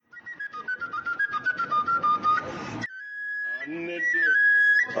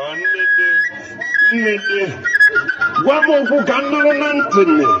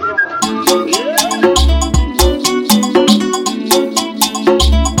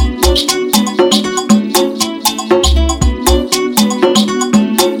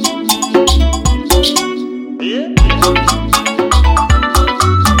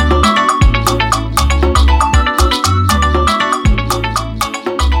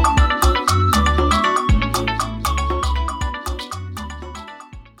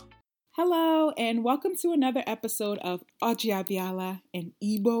Hello, and welcome to another episode of Ojiabiala, an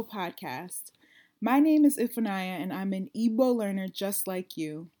Igbo podcast. My name is Ifunanya, and I'm an Igbo learner just like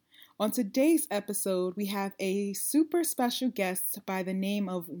you. On today's episode, we have a super special guest by the name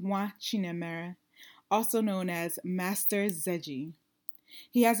of Nwa Chinemere, also known as Master Zeji.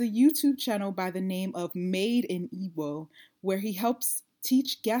 He has a YouTube channel by the name of Made in Igbo, where he helps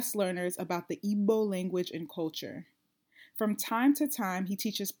teach guest learners about the Igbo language and culture. From time to time, he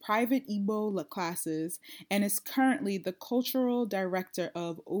teaches private Igbo classes and is currently the cultural director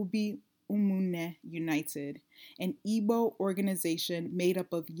of Obi Umune United, an Igbo organization made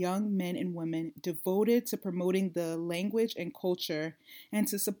up of young men and women devoted to promoting the language and culture and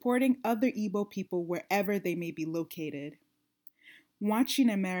to supporting other Igbo people wherever they may be located. Nwa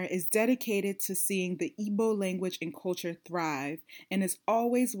Chinemere is dedicated to seeing the Igbo language and culture thrive and is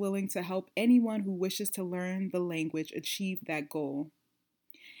always willing to help anyone who wishes to learn the language achieve that goal.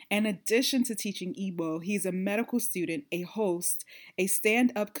 In addition to teaching Igbo, he's a medical student, a host, a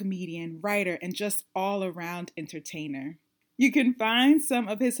stand-up comedian, writer, and just all-around entertainer. You can find some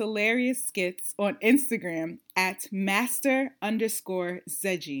of his hilarious skits on Instagram at master_zeji.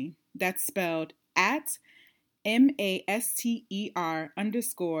 That's spelled at MASTER_ZEJI.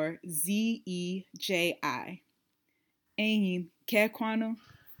 Enyi, kekwanu?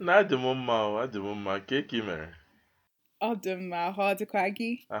 Na-adị m mma, ka eke mere? Ọ dị mma, ọ dịkwa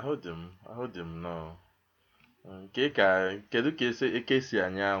gị? Ahụ dị m nọ. Kedu ka eke si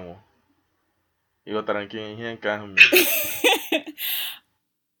anya anwụ? Ị ghọtara ihe nke ahụ mere?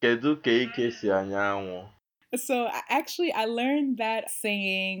 Kedu ka eke si anya anwụ? So, I learned that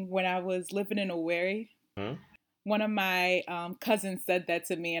saying when I was living in Owerri. One of my cousins said that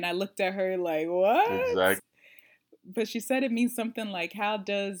to me, and I looked at her like, what? Exactly. But she said it means something like, how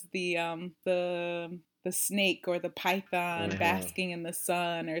does the snake or the python basking in the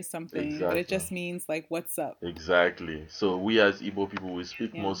sun or something? Exactly. But it just means like, what's up? Exactly. So we as Igbo people, we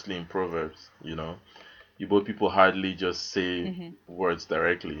speak mostly in proverbs, Igbo people hardly just say words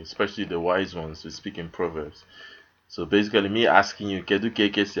directly, especially the wise ones. We speak in proverbs. So basically, me asking you, Kedu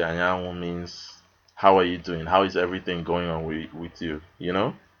keke si anyanwụ means, how are you doing? How is everything going on with you?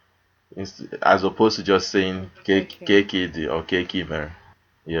 As opposed to just saying kekidi or kekimer.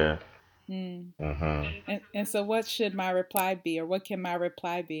 Yeah. And so what should my reply be, or what can my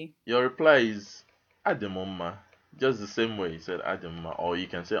reply be? Your reply is ademoma. Just the same way you said ademoma, or you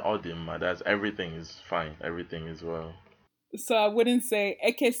can say odemma. That's everything is fine. Everything is well. So I wouldn't say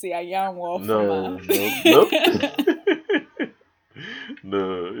ekesi ayanwo. No.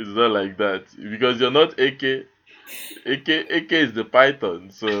 No, it's not like that. Because you're not Eke. Eke is the python.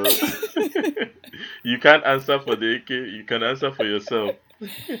 So you can't answer for the Eke. You can answer for yourself.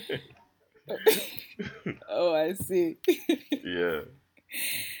 Oh, I see. Yeah.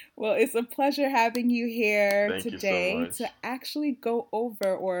 Well, it's a pleasure having you here today so to actually go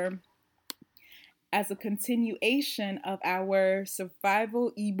over, or as a continuation of our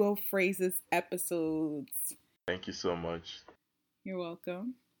Survival Igbo Phrases episodes. Thank you so much. You're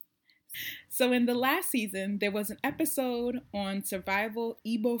welcome. So in the last season, there was an episode on survival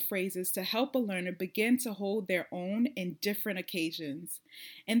Igbo phrases to help a learner begin to hold their own in different occasions.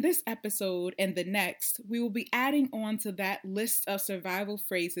 In this episode and the next, we will be adding on to that list of survival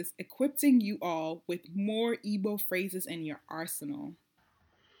phrases, equipping you all with more Igbo phrases in your arsenal.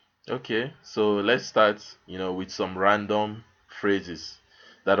 Okay, so let's start, with some random phrases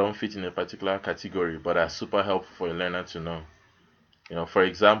that don't fit in a particular category, but are super helpful for a learner to know. For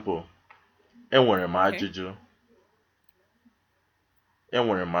example, enwere m ajụjụ.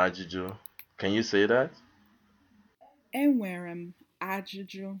 Enwere m ajụjụ. Can you say that? Enwere m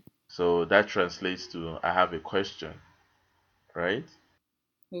ajụjụ. So that translates to I have a question, right?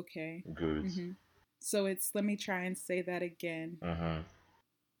 Okay. Good. So let me try and say that again.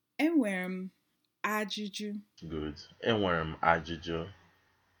 Enwere m ajụjụ. Good. Enwere m ajụjụ.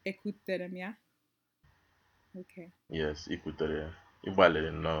 Ekutere m ya. Okay. Yes, ikutere.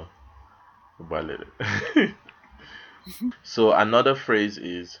 Igbalere no. Igbalere. So another phrase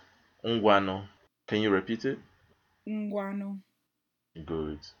is ngwano. Can you repeat it? Ngwano.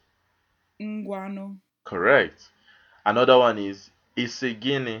 Good. Ngwano. Correct. Another one is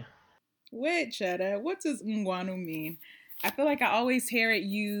Isegini. Wait, Cheddar, what does ngwanu mean? I feel like I always hear it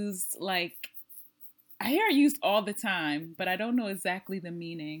used like I hear it used all the time, but I don't know exactly the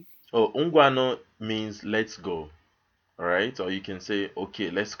meaning. Oh, Ungwano means let's go. Alright? Or you can say,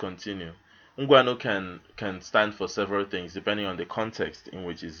 okay, let's continue. Ungwano can stand for several things depending on the context in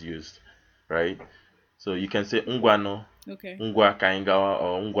which it's used. Right? So you can say Ungwano, Okay. Ungwa Kaingawa,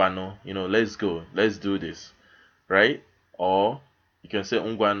 or Ungwano, let's go, let's do this. Right? Or you can say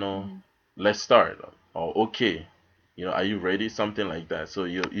Ungwano, Mm-hmm. let's start. Or okay, are you ready? Something like that. So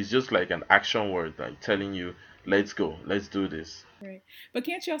it's just like an action word, like telling you, let's go, let's do this. Right. But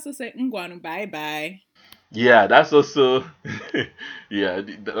can't you also say ngwanu bye bye? Yeah, that's also, yeah,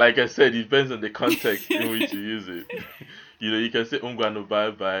 like I said, it depends on the context in which you use it. You can say Ungwano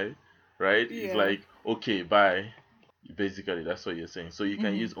bye bye, right? It's Yeah. like, okay, bye. Basically, that's what you're saying. So you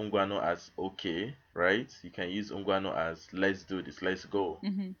can Mm-hmm. use Ungwano as okay, right? You can use Ungwano as let's do this, let's go.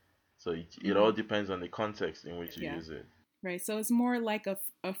 Mm-hmm. So it Mm-hmm. all depends on the context in which you Yeah. use it. Right. So it's more like a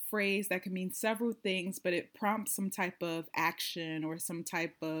phrase that can mean several things, but it prompts some type of action or some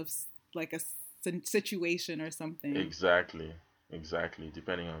type of like a situation or something. Exactly. Exactly.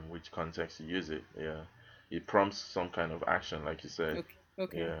 Depending on which context you use it. Yeah. It prompts some kind of action, like you said. Okay.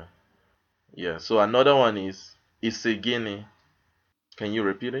 Okay. Yeah. Yeah. So another one is Isegini. Can you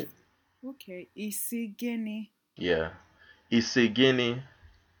repeat it? Okay. Isigini. Yeah. Isegini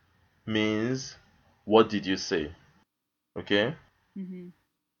means what did you say? Okay? Mm-hmm.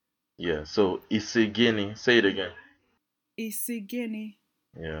 Yeah. So Isegini, say it again. Isigini.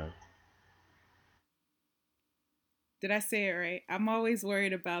 Yeah. Did I say it right? I'm always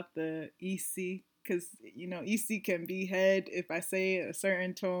worried about the EC because EC can be head if I say a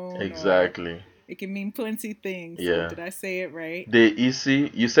certain tone, or Exactly. it can mean plenty things. So Yeah. did I say it right? The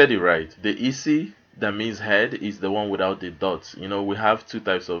EC, you said it right. The EC that means head is the one without the dots. We have two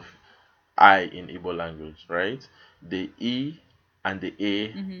types of I in Igbo language, right? The E and the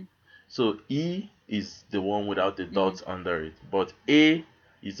A. Mm-hmm. So E is the one without the Mm-hmm. dots under it, but A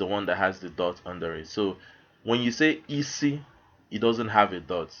is the one that has the dot under it. So when you say EC, it doesn't have a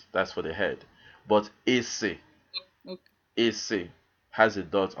dot. That's for the head. But AC, Okay. AC has a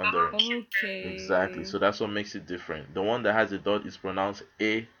dot under it. Exactly. Okay. So that's what makes it different. The one that has a dot is pronounced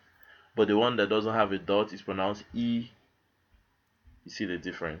A, but the one that doesn't have a dot is pronounced E. You see the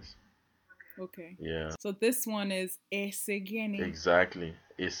difference? Okay. Yeah. So this one is Esegeni. Exactly.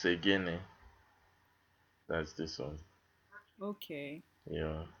 Esegene. That's this one. Okay.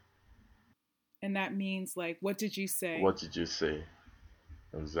 Yeah. And that means like, what did you say? What did you say?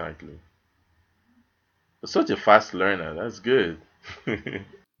 Exactly. You're such a fast learner. That's good.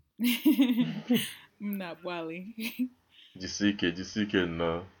 Not Wally. Jisike,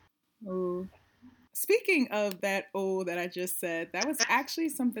 no. Oh. Speaking of that O that I just said, that was actually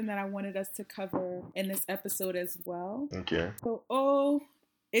something that I wanted us to cover in this episode as well. Okay. So O,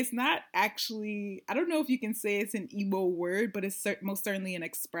 it's not actually, I don't know if you can say it's an Igbo word, but it's most certainly an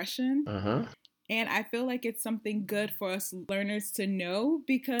expression. Uh-huh. And I feel like it's something good for us learners to know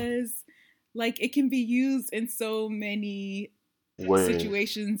because like it can be used in so many Ways.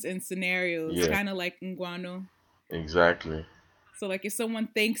 situations and scenarios, Yeah, kind of like Nguano. exactly. So like if someone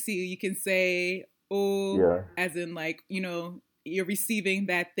thanks you, you can say "oh," Yeah. as in like you're receiving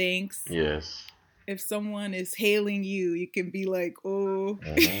that thanks. Yes. If someone is hailing you, you can be like "oh."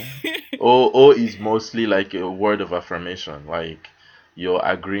 Uh-huh. O is mostly like a word of affirmation, like you're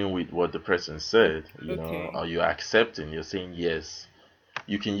agreeing with what the person said, Okay. or you're accepting, you're saying yes.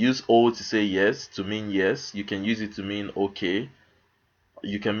 You can use O to say yes, to mean yes. You can use it to mean okay.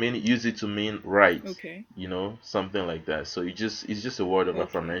 You can use it to mean right, Okay. something like that. So it's just a word of Okay.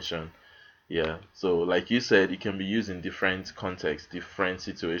 affirmation. Yeah. So like you said, it can be used in different contexts, different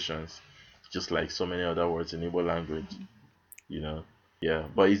situations, just like so many other words in Igbo language, Mhm. you know. Yeah.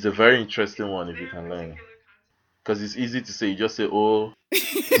 But it's a very interesting one if you can learn. Because it's easy to say, you just say, oh,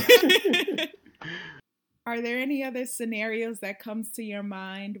 Are there any other scenarios that comes to your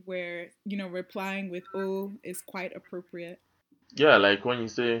mind where, replying with "oh" is quite appropriate? yeah, like when you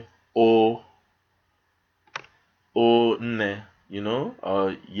say, oh, oh, ne,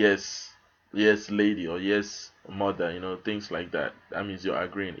 or yes, yes, lady, or yes, mother, things like that. That means you're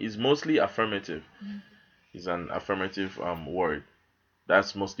agreeing. It's mostly affirmative. Mhm. It's an affirmative word.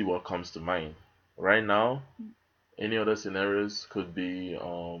 That's mostly what comes to mind. Right now, any other scenarios could be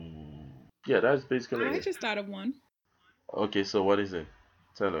yeah, that's basically I it. just thought of one. Okay, so what is it?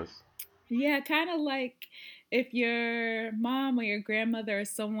 Tell us. Yeah, kind of like if your mom or your grandmother or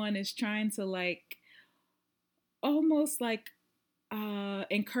someone is trying to like almost like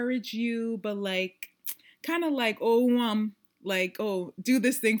encourage you, but like kind of like, oh, do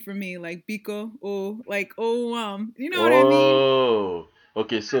this thing for me, like biko, oh, like, oh, you know what I mean? Oh,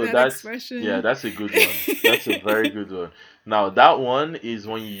 okay. So That yeah, expression. that's a good one. That's a very good one. Now that one is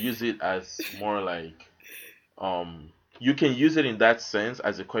when you use it as more like you can use it in that sense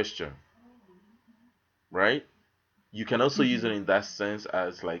as a question, right? You can also use it Hmm. in that sense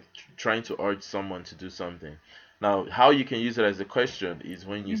as like trying to urge someone to do something. Now, how you can use it as a question is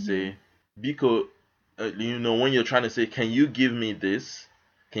when you Hmm. say, "Biko," when you're trying to say, "Can you give me this?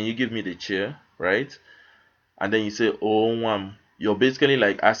 Can you give me the chair?" Right? And then you say, "Oh, you're basically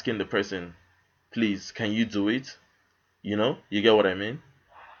like asking the person, "Please, can you do it?" You get what I mean?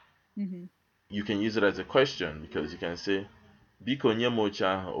 Hmm. You can use it as a question because you can say, "Biko nye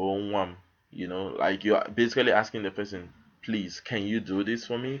mocha o." Like you're basically asking the person, "Please, can you do this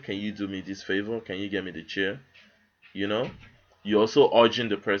for me? Can you do me this favor? Can you get me the chair?" You know, you're also urging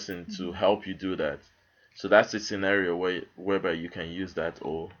the person to Hmm. help you do that. So that's a scenario whereby you can use that.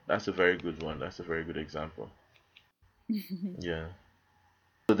 Oh, that's a very good one. That's a very good example. Yeah.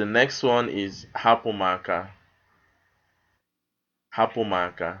 So the next one is hapumaka.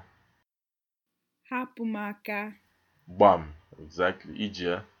 Hapumaka. Hapumaka. Bam. Exactly.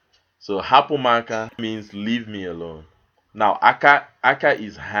 Ijia. So hapumaka means leave me alone. Now aka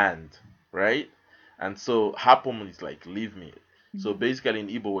is hand, right? And so hapum is like leave me. So Hmm. basically in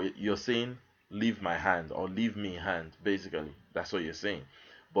Igbo you're saying leave my hand or leave me hand. Basically, that's what you're saying.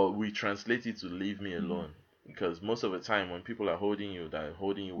 But we translate it to leave me Hmm. alone because most of the time when people are holding you, they're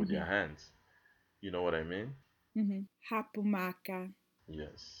holding you with Hmm. their hands. You know what I mean? Hmm. Hapumaka.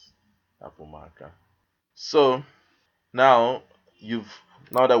 Yes. Hapumaka. So now you've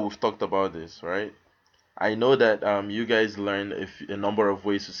now that we've talked about this, right? I know that you guys learned a number of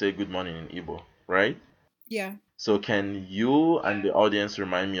ways to say good morning in Igbo, right? Yeah. So can you and the audience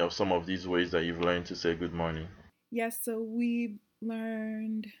remind me of some of these ways that you've learned to say good morning? Yes, so we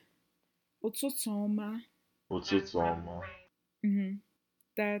learned Ototoma. Ụtụtụ ọma. Hmm.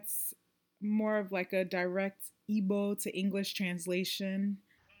 That's more of like a direct Igbo to English translation.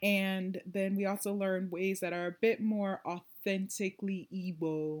 And then we also learned ways that are a bit more authentically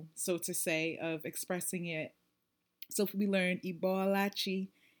Igbo, so to say, of expressing it. So we learned Iboalachi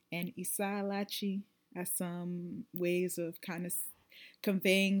and Isalachi as some ways of kind of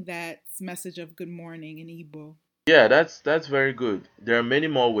conveying that message of good morning in Igbo. Yeah, that's very good. There are many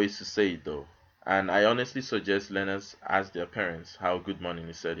more ways to say it though. And I honestly suggest learners ask their parents how good morning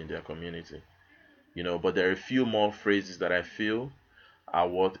is said in their community. But there are a few more phrases that I feel are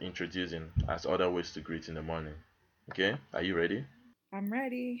worth introducing as other ways to greet in the morning. Okay? Are you ready? I'm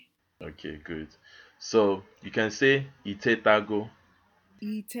ready. Okay, good. So you can say itetago.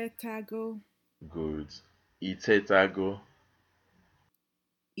 Itetago, Good. Itetago.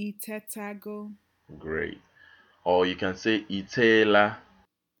 Itetago, Great. Or you can say itela.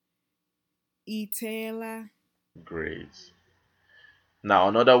 Itela. Great. Now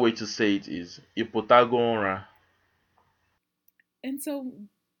another way to say it is ipotagora. And so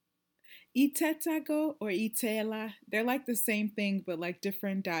Itetago or Itela, they're like the same thing, but like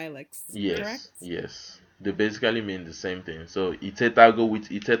different dialects, Yes, correct? yes. They basically mean the same thing. So itetago, with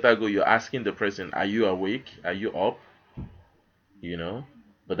itetago, you're asking the person, are you awake? Are you up? You know?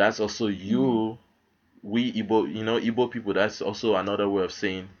 But that's also Mm-hmm. you. We Igbo, Igbo people, that's also another way of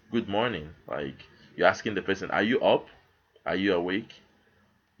saying good morning. Like you're asking the person, are you up? Are you awake?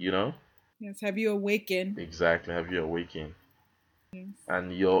 You know? Yes. Have you awakened? Exactly. Have you awakened? Yes.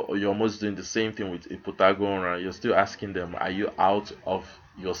 And you're almost doing the same thing with Iputagora. You're still asking them, are you out of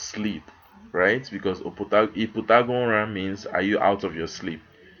your sleep? Right? Because Iputagora means, are you out of your sleep?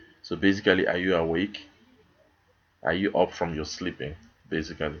 So basically, are you awake? Are you up from your sleeping?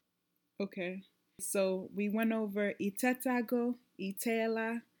 Basically. Okay. So we went over Itetago,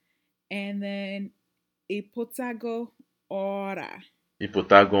 Itela, and then Ipotago ora.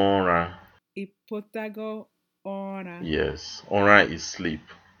 Iputagora. Ipotago ora. Yes. Ora is sleep.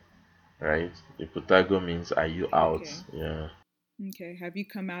 Right? Iputago means, are you out? Okay. Yeah. Okay. Have you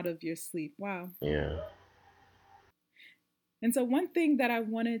come out of your sleep? Wow. Yeah. And so, one thing that I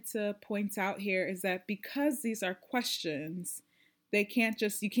wanted to point out here is that because these are questions, you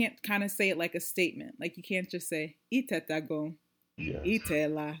can't kind of say it like a statement. Like, you can't just say, Itetago, Yes.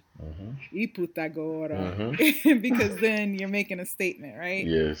 Itela, Mm-hmm. Iputagora, Mm-hmm. because then you're making a statement, right?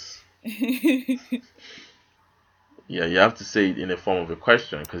 Yes. Yeah, you have to say it in the form of a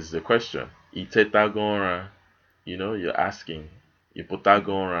question because it's a question. Itetagora, you're asking.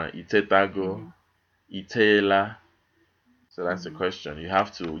 Ipotagora, itetago, Hmm. itela. So that's the Hmm. question. You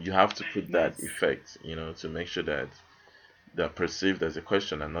have to put that Yes. effect, to make sure that they're perceived as a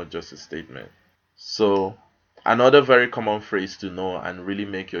question and not just a statement. So another very common phrase to know and really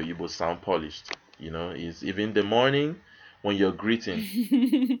make your Igbo sound polished, is even in the morning when you're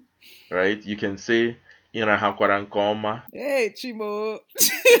greeting, right? You can say Irahakwara nke ọma. Hey, Chimo.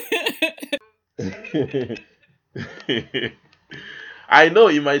 I know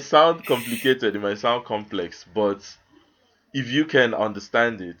it might sound complicated, it might sound complex, but if you can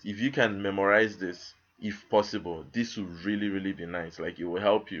understand it, if you can memorize this, if possible, this would really, really be nice. Like it will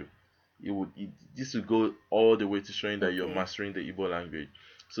help you. This will go all the way to showing that you're Okay. mastering the Igbo language.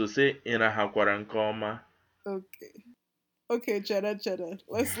 So say Irahakwara nke ọma. Okay. Okay, cheddar.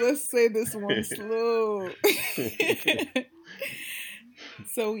 Let's say this one slow.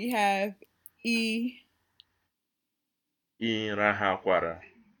 So we have E Irahakwara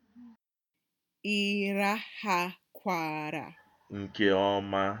Irahakwara nke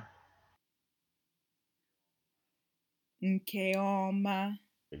ọma. nke ọma.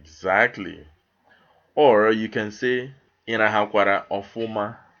 Exactly. Or you can say Irahakwara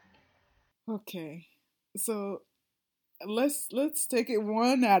ọfụma. Okay. So let's take it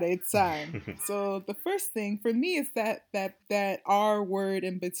one at a time. So the first thing for me is that R word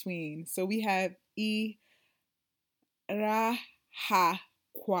in between. So we have E ra ha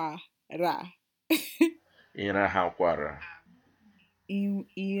qua ra. Irahakwara.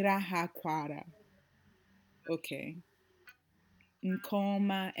 Irahakwara. Okay.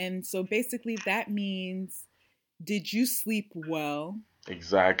 Nkoma. And so basically that means, did you sleep well?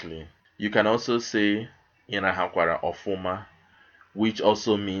 Exactly. You can also say Irahakwara ọfụma, which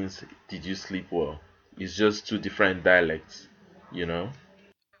also means did you sleep well? It's just two different dialects, you know?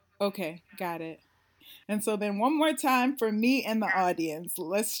 Okay, got it. And so then one more time for me and the audience.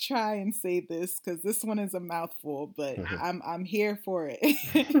 Let's try and say this because this one is a mouthful, but I'm here for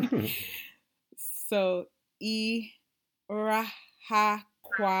it. So Irahakwara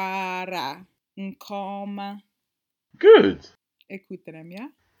nkoma. Good. Ekutere m ya?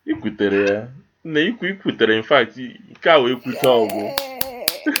 Ikwutere ya. Na ikwutere, in fact, nke a wee kwucha ọgwụ.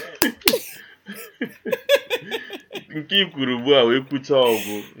 Nke ikwuru ugbu a wee kwucha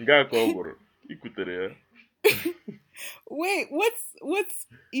ọgwụ. Nke a ka ọ gwụrụ. Ikwutere ya. Wait, what's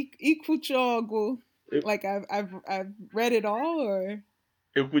ikuchogu? Like I've read it all, or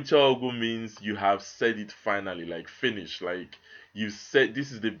Ekwucha means you have said it finally, like finish, like you said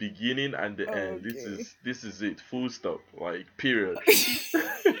this is the beginning and the end. okay. This is it, full stop, like period.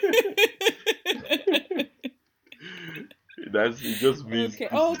 It just means okay.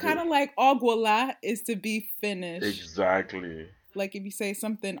 Oh, kind of like ogwala is to be finished. Exactly. Like if you say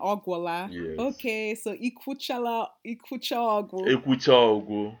something ogwala. Yes. Okay, so ikucha ogwu. Ekwucha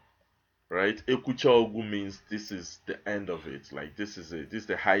ogwu, right? Ekwucha ogwu means this is the end of it. Like this is it. This is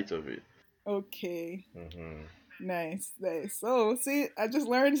the height of it. Okay. Mm-hmm. Nice. So, see, I just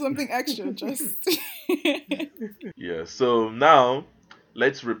learned something extra. Just Yeah. So now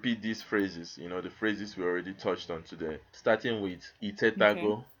let's repeat these phrases. The phrases we already touched on today. Starting with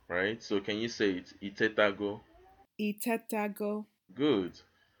itetago, okay. Right? So can you say it? Itetago. Itetago. Good.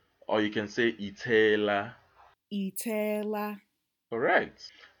 Or you can say itela. Itela. Correct.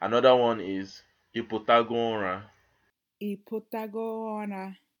 Another one is ipotagora.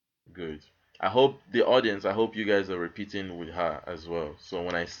 Ipotagora. Good. I hope you guys are repeating with her as well. So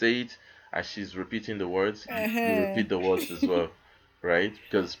when I say it, as she's repeating the words, you repeat the words as well. Right?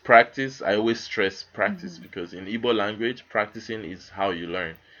 Because practice, I always stress practice, because in Igbo language, practicing is how you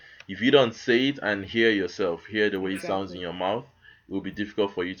learn. If you don't say it and hear the way it sounds in your mouth, it will be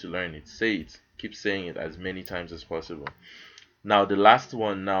difficult for you to learn it. Say it. Keep saying it as many times as possible. Now, the last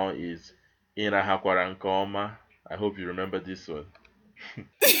one now is Irahakwara nke ọma. I hope you remember this one.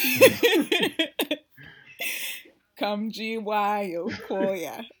 Come GY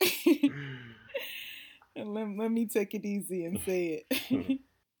Okoya. Let me take it easy and say it.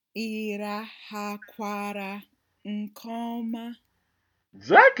 Irahakwara nke ọma.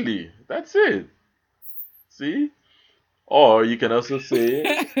 Exactly. That's it. See? Or you can also say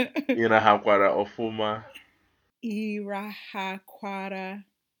Irahakwara ọfụma. Irahakwara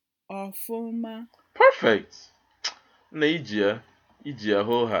ọfụma. Perfect. Na ijia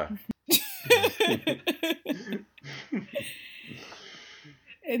hoha.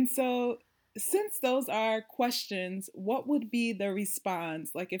 And so, since those are questions, what would be the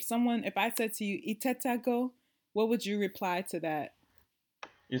response? Like if I said to you, itetago, what would you reply to that?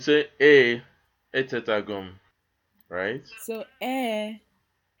 You say, etetagom, right? So,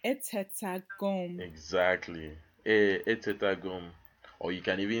 etetagom. Exactly. Etetagom. Or you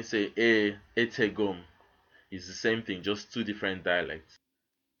can even say, etegom. It's the same thing, just two different dialects.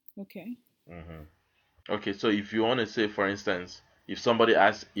 Okay. Okay, so if you want to say, for instance, if somebody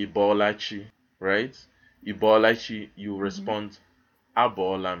asks Ibolachi, right? Ibolachi, you Mhm. respond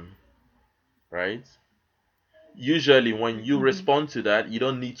abolam, right? Usually, when you Mhm. respond to that, you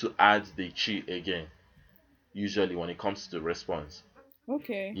don't need to add the chi again. Usually, when it comes to the response,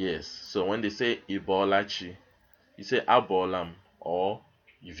 Okay. yes. So when they say ibolachi, you say abolam, or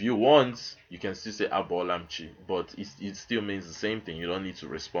if you want, you can still say abolamchi, but it still means the same thing. You don't need to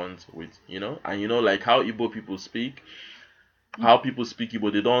respond with, and like how Igbo people speak, how people speak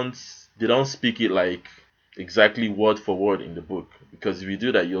Igbo, they don't speak it like exactly word for word in the book, because if you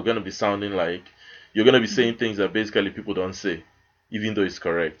do that, you're gonna be saying things that basically people don't say, even though it's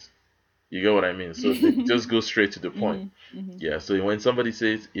correct. You get what I mean? So they just go straight to the point. Mhm. Mhm. Yeah. So when somebody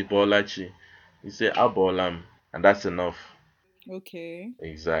says ibolachi, you say abolam, and that's enough. Okay.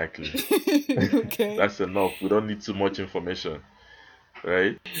 Exactly. Okay. That's enough. We don't need too much information,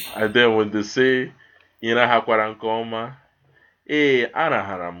 right? And then when they say ịrahakwara nke ọma,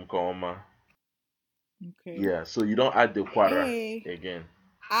 arahara m nke ọma. Okay. Yeah, so you don't add the kwara A. again.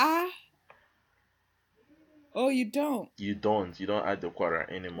 Ah. Oh, you don't. You don't add the kwara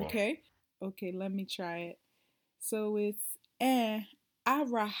anymore. Okay. Okay, let me try it. So it's eh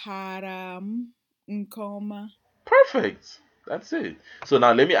araharam nkoma. Perfect. That's it. So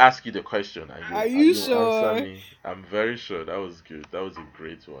now let me ask you the question, and Are you you you answer sure? me. I'm very sure that was good. That was a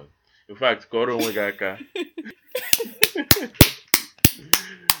great one. In fact, Koro Nwegaka.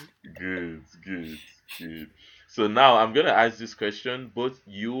 Good, good, good. So now I'm gonna ask this question. Both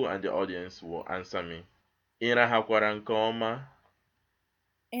you and the audience will answer me. Ịrahakwara nke ọma.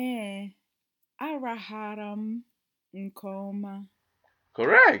 Eh araharam nkoma.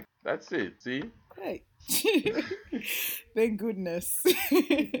 Correct. That's it. See? Hey. Thank goodness.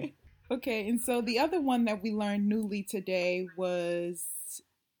 Okay, and so the other one that we learned newly today was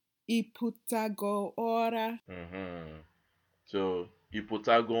iputago ora. So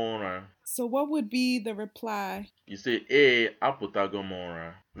ịpụtago ụra. So what would be the reply? You say apụtago m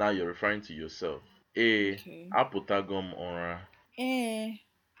ụra. Now you're referring to yourself. Okay. Apụtago m ụra. Eh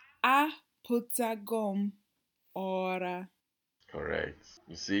aputagom ora. Correct.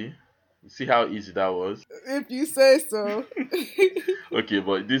 You see? You see how easy that was? If you say so. Okay,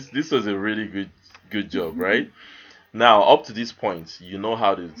 but this was a really good job, right? Now, up to this point, you know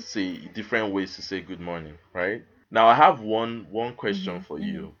how to say different ways to say good morning, right? Now, I have one question Mhm. for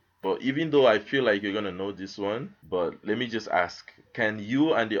Mhm. you. But even though I feel like you're gonna know this one, but let me just ask: can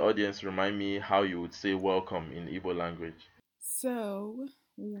you and the audience remind me how you would say welcome in Igbo language? So,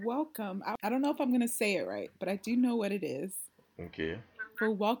 welcome. I don't know if I'm going to say it right, but I do know what it is. Okay. For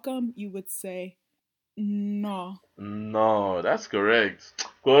welcome, you would say no. No, that's correct.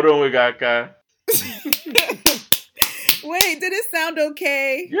 Koro Wegaka. Wait, did it sound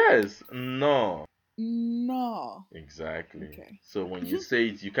okay? Yes, no. No. Exactly. Okay. So when you say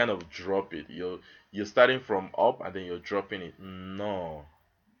it, you kind of drop it. You're starting from up and then you're dropping it. No.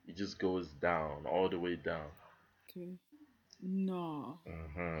 It just goes down, all the way down. Okay. No.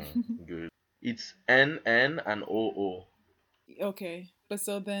 Good. It's N and O. Okay. But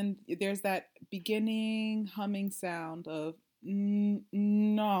so then there's that beginning humming sound of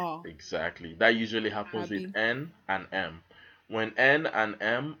no. Exactly. That usually happens with Happy. N and M. When N and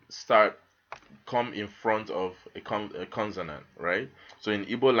M start come in front of a consonant, right? So in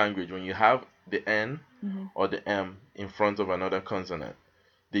Igbo language, when you have the N Mm-hmm. or the M in front of another consonant,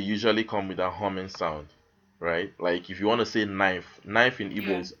 they usually come with a humming sound, right? Like if you want to say knife in Igbo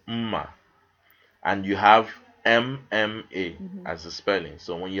Yeah. is mma, and you have MMA Mm-hmm. as the spelling.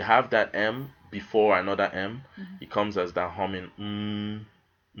 So when you have that M before another M, Mm-hmm. it comes as that humming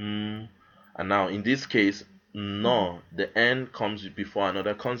and now in this case, Mm-hmm. no, the N comes before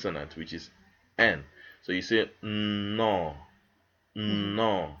another consonant, which is N. So you say no, Mm-hmm.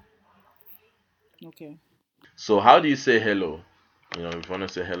 no. Okay. So how do you say hello? If you want to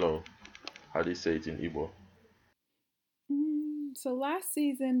say hello, how do you say it in Igbo? So last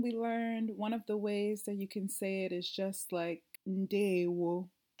season we learned one of the ways that you can say it is just like ndewo.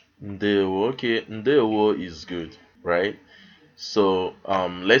 Ndewo. Okay, ndewo is good, right? So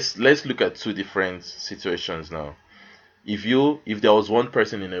let's look at two different situations now. If there was one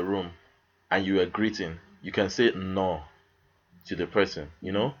person in a room and you were greeting, you can say no to the person,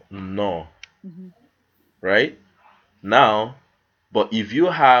 Mm-hmm. no, Mm-hmm. right? Now, but if you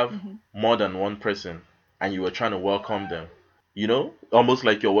have Mm-hmm. more than one person and you were trying to welcome them, almost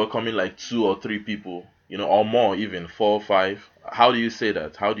like you're welcoming like two or three people, or more, even four or five. How do you say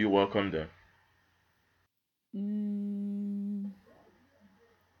that? How do you welcome them? Mm,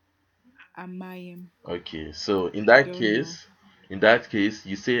 amayim. Okay, so in I that don't know. case,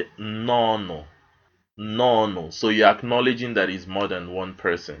 you say no, no, no, no. So you're acknowledging that it's more than one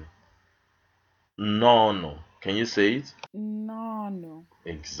person. No, no. Can you say it? No, no.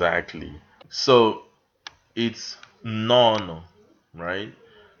 Exactly. So it's no, no, right?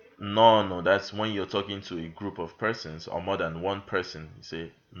 No, no. That's when you're talking to a group of persons or more than one person. You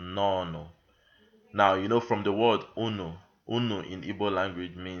say no, no. Now, from the word uno, uno in Igbo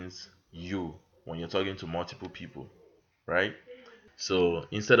language means you when you're talking to multiple people, right? So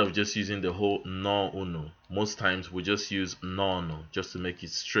instead of just using the whole no uno, most times we just use no no just to make it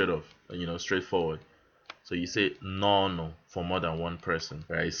straight off, straightforward. So you say no no for more than one person,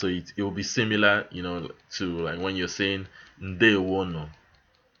 right? So it will be similar, to like when you're saying ndewo no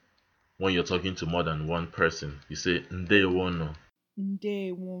when you're talking to more than one person. You say ndewo no.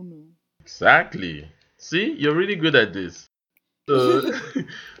 Ndewono. Exactly. See, you're really good at this. So,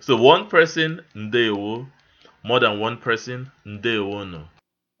 so one person ndewo, more than one person ndewo no.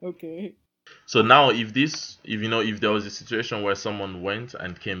 Okay. So now, if there was a situation where someone went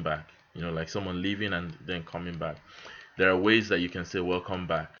and came back, like someone leaving and then coming back, there are ways that you can say welcome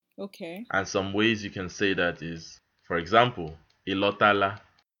back. Okay. And some ways you can say that is, for example, ilotala,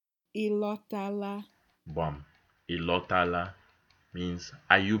 Ilotala. bam. Ilotala means,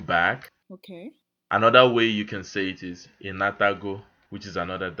 are you back? Okay. Another way you can say it is inatago, which is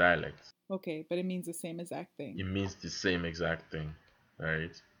another dialect. Okay, but it means the same exact thing. It means the same exact thing,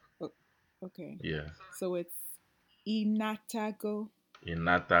 right? O- okay. Yeah. So it's inatago.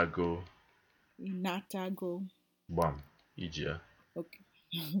 Inatago, Inatago. bam. Ijia. Okay.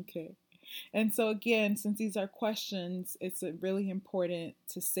 Okay. And so again, since these are questions, it's really important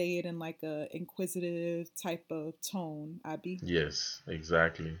to say it in like a inquisitive type of tone, Abby. Yes,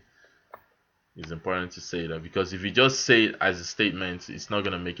 exactly. It's important to say that because if you just say it as a statement, it's not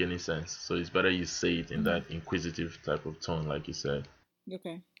going to make any sense. So it's better you say it in that inquisitive type of tone, like you said.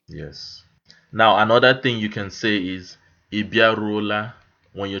 Okay. Yes. Now, another thing you can say is Ibiarola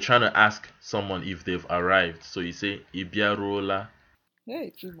when you're trying to ask someone if they've arrived. So you say Ibiarola.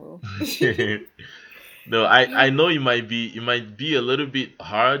 Hey, Jumo. No, I know it might be a little bit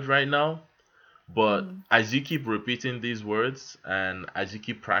hard right now, but as you keep repeating these words and as you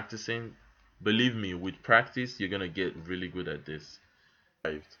keep practicing, believe me, with practice, you're gonna get really good at this.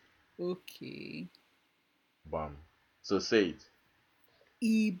 Arrived. Okay. Bam. So say it.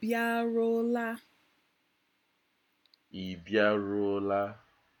 Ibiarola. Ibiarola.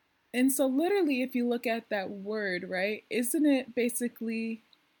 And so literally if you look at that word, right? Isn't it basically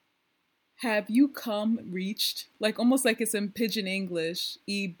have you come reached? Like almost like it's in pidgin English.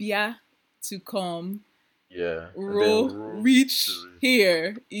 Ibia to come. Yeah. And then Ro ro reach to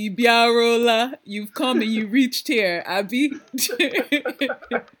here. Ibiarola. You've come and you reached here, Abby.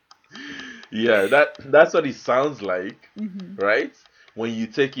 yeah, that's what it sounds like, hmm right? When you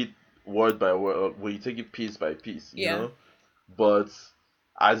take it word by word, when you take it piece by piece, Yeah. But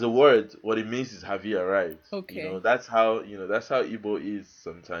as a word, what it means is have you arrived? Okay. That's how Igbo is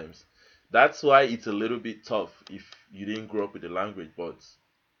sometimes. That's why it's a little bit tough if you didn't grow up with the language. But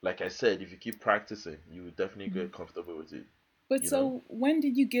like I said, if you keep practicing, you will definitely hmm get comfortable with it. But You know? so when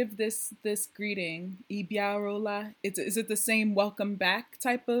did you give this greeting? Ibiarola? Is it the same welcome back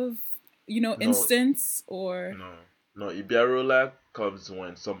type of, No, instance or no, no. Ibiarola comes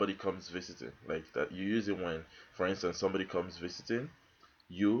when somebody comes visiting. Like that, you use it when, for instance, somebody comes visiting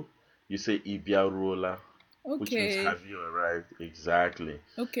you. You say Ibiarola, which means okay. have you arrived? Exactly.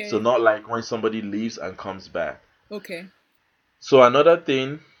 So Okay. not like when somebody leaves and comes back. Okay. So another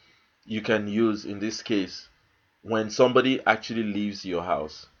thing you can use in this case, when somebody actually leaves your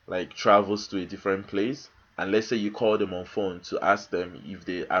house, like travels to a different place, and let's say you call them on phone to ask them if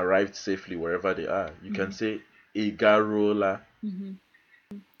they arrived safely wherever they are, you can hmm say Igarola, hmm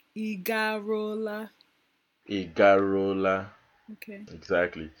Igarola. Igarola. Okay.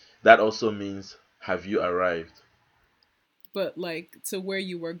 Exactly. That also means have you arrived? But like to where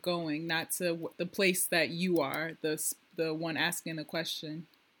you were going, not to the place that you are, the one asking the question.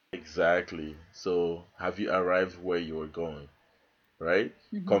 Exactly. So have you arrived where you were going? Right?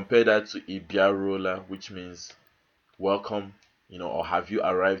 hmm Compare that to Ibiarola, which means welcome, or have you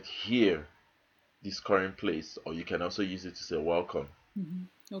arrived here, this current place? Or you can also use it to say welcome. hmm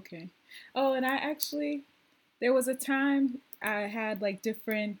Okay. Oh, and I actually there was a time I had like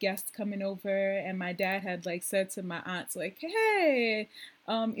different guests coming over, and my dad had like said to my aunts like, "Hey,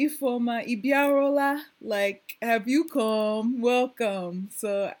 Ifoma Ibiarola, like, have you come? Welcome."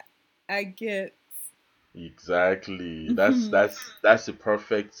 So I get. Exactly. That's hmm that's that's a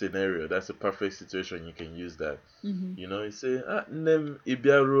perfect scenario. That's a perfect situation you can use that. hmm You say, nem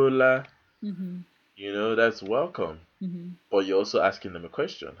Ibiarola, hmm that's welcome. hmm But you're also asking them a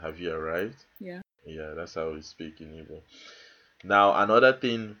question. Have you arrived? Yeah. Yeah, that's how we speak in Igbo. Now, another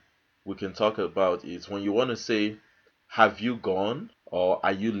thing we can talk about is when you want to say, have you gone or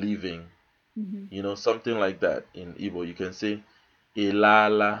are you leaving? Something like that in Igbo. You can say,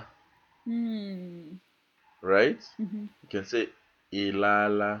 Ilala, right? You can say,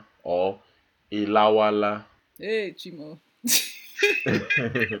 Ilala or Ilawala. Hey, Chimo.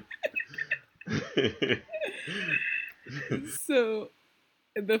 So,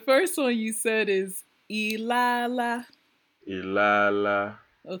 the first one you said is Ilala. Ilala.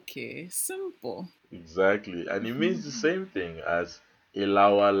 Okay, simple. Exactly. And it means the same thing as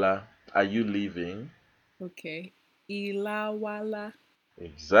Ilawala. Are you leaving? Okay. Ilawala.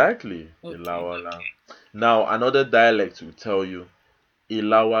 Exactly. Okay. Ilawala. Now, another dialect will tell you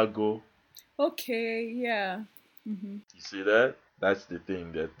Ilawago. Okay, yeah. You see that? That's the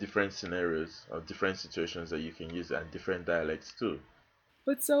thing. There are different scenarios or different situations that you can use and different dialects too.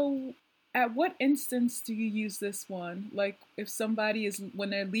 But so, at what instance do you use this one? Like, if somebody is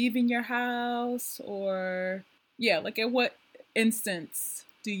when they're leaving your house, or yeah, like at what instance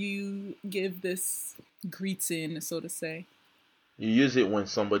do you give this greeting, so to say? You use it when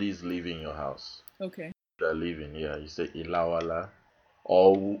somebody is leaving your house. Okay. They're leaving, yeah. You say Ilawala.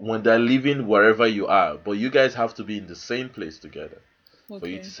 Or when they're leaving wherever you are, but you guys have to be in the same place together for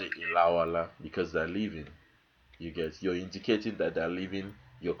you Okay. to say Ilawala because they're leaving. You're indicating that they're leaving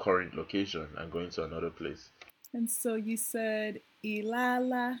your current location and going to another place. And so you said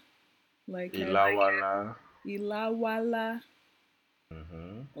Ilala, like Ilawala. Ilawala,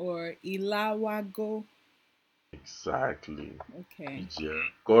 or Ilawago. Exactly. Okay.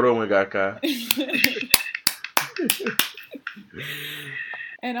 Koro Mwegaka.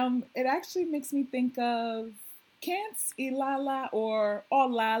 And it actually makes me think of, can't Ilala or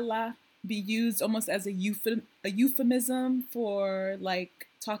Olala be used almost as a euphemism for like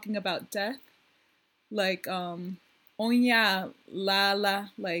talking about death? Like Onya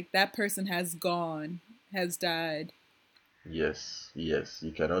Lala, like that person has gone, has died. Yes,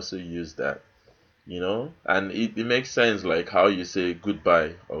 you can also use that. And it makes sense, like how you say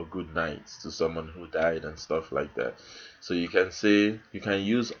goodbye or good night to someone who died and stuff like that. So you can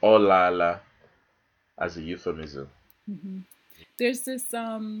use olala as a euphemism. There's this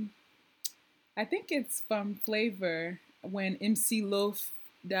I think it's from Flavor when MC Loaf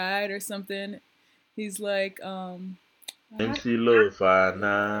died or something. He's like MC Loaf,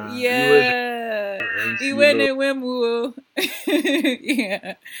 yeah, MC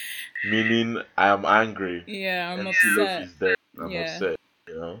yeah. Meaning I am angry. Yeah, I'm MC upset. Loaf is dead. I'm Yeah. upset.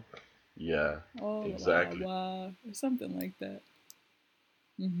 Yeah, Oh, exactly. or something like that.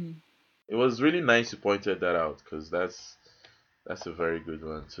 It was really nice you pointed that out because that's a very good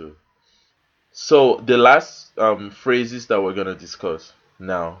one too. So the last phrases that we're gonna discuss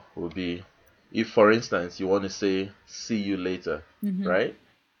now will be if, for instance, you want to say "see you later," right?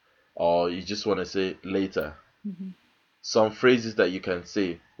 Or you just want to say later. Some phrases that you can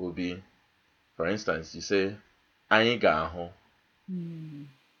say will be, for instance, you say "anyị ga-ahụ."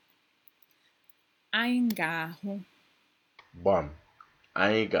 Anyị ga-ahụ. Bam.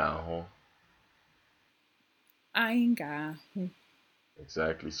 Anyị ga-ahụ. Anyị ga-ahụ.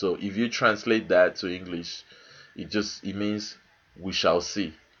 Exactly. So if you translate that to English, it means we shall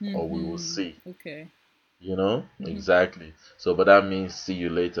see or we will see. Okay. Exactly. So but that means see you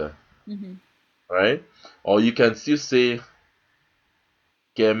later. Right? Or you can still say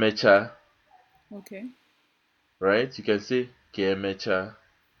kemecha. Okay. Right? You can say kemecha.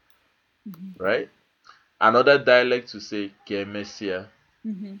 Right? Another dialect to say kemesia.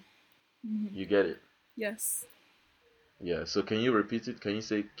 You get it? Yes. Yeah. So can you repeat it? Can you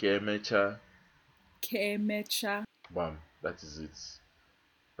say kemecha? Kemecha. Bam. That is it.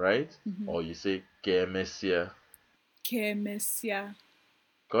 Right? Or you say kemesia. Kemesia.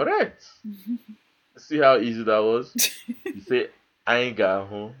 Correct. See how easy that was? You say anyị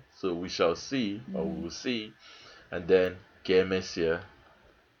ga-ahụ, so we shall see or we will see, and then kemesia,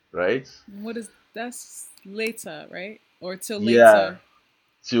 right? That's later, right? Or till Yeah, later?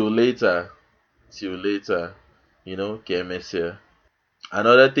 Till later, kemesia.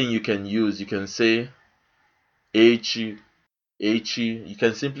 Another thing you can use, you can say echi. You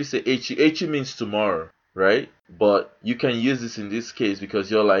can simply say echi. Echi means tomorrow, right? But you can use this in this case because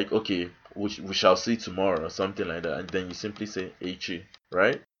you're like, okay, we shall see tomorrow or something like that, and then you simply say echi,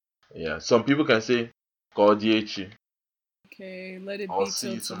 right? Yeah. Some people can say kodi echi. Okay, let it I'll be see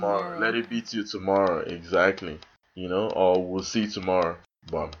till you tomorrow. Let it tomorrow. be till tomorrow. Exactly. Or we'll see you tomorrow.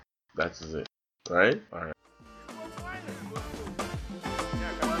 Boom. That is it. Right? All right.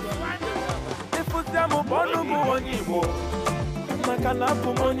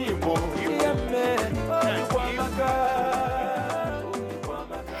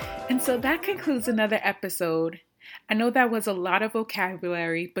 And so that concludes another episode. I know that was a lot of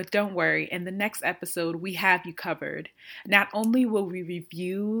vocabulary, but don't worry, in the next episode, we have you covered. Not only will we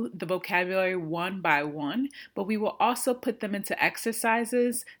review the vocabulary one by one, but we will also put them into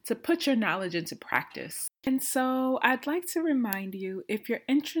exercises to put your knowledge into practice. And so I'd like to remind you, if you're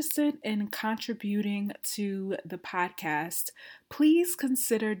interested in contributing to the podcast, please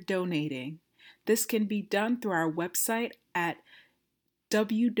consider donating. This can be done through our website at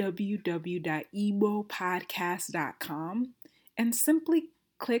www.ebopodcast.com and simply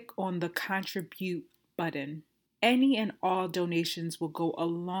click on the contribute button. Any and all donations will go a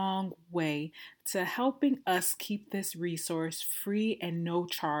long way to helping us keep this resource free and no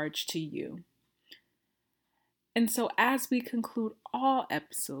charge to you. And so as we conclude all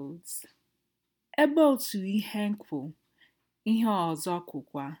episodes, ebe otu ihe nkwu, ihe ọzọ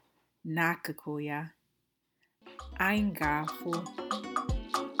kwukwa n'akụkụ ya, anyị ga-afụ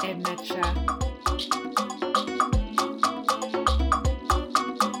emecha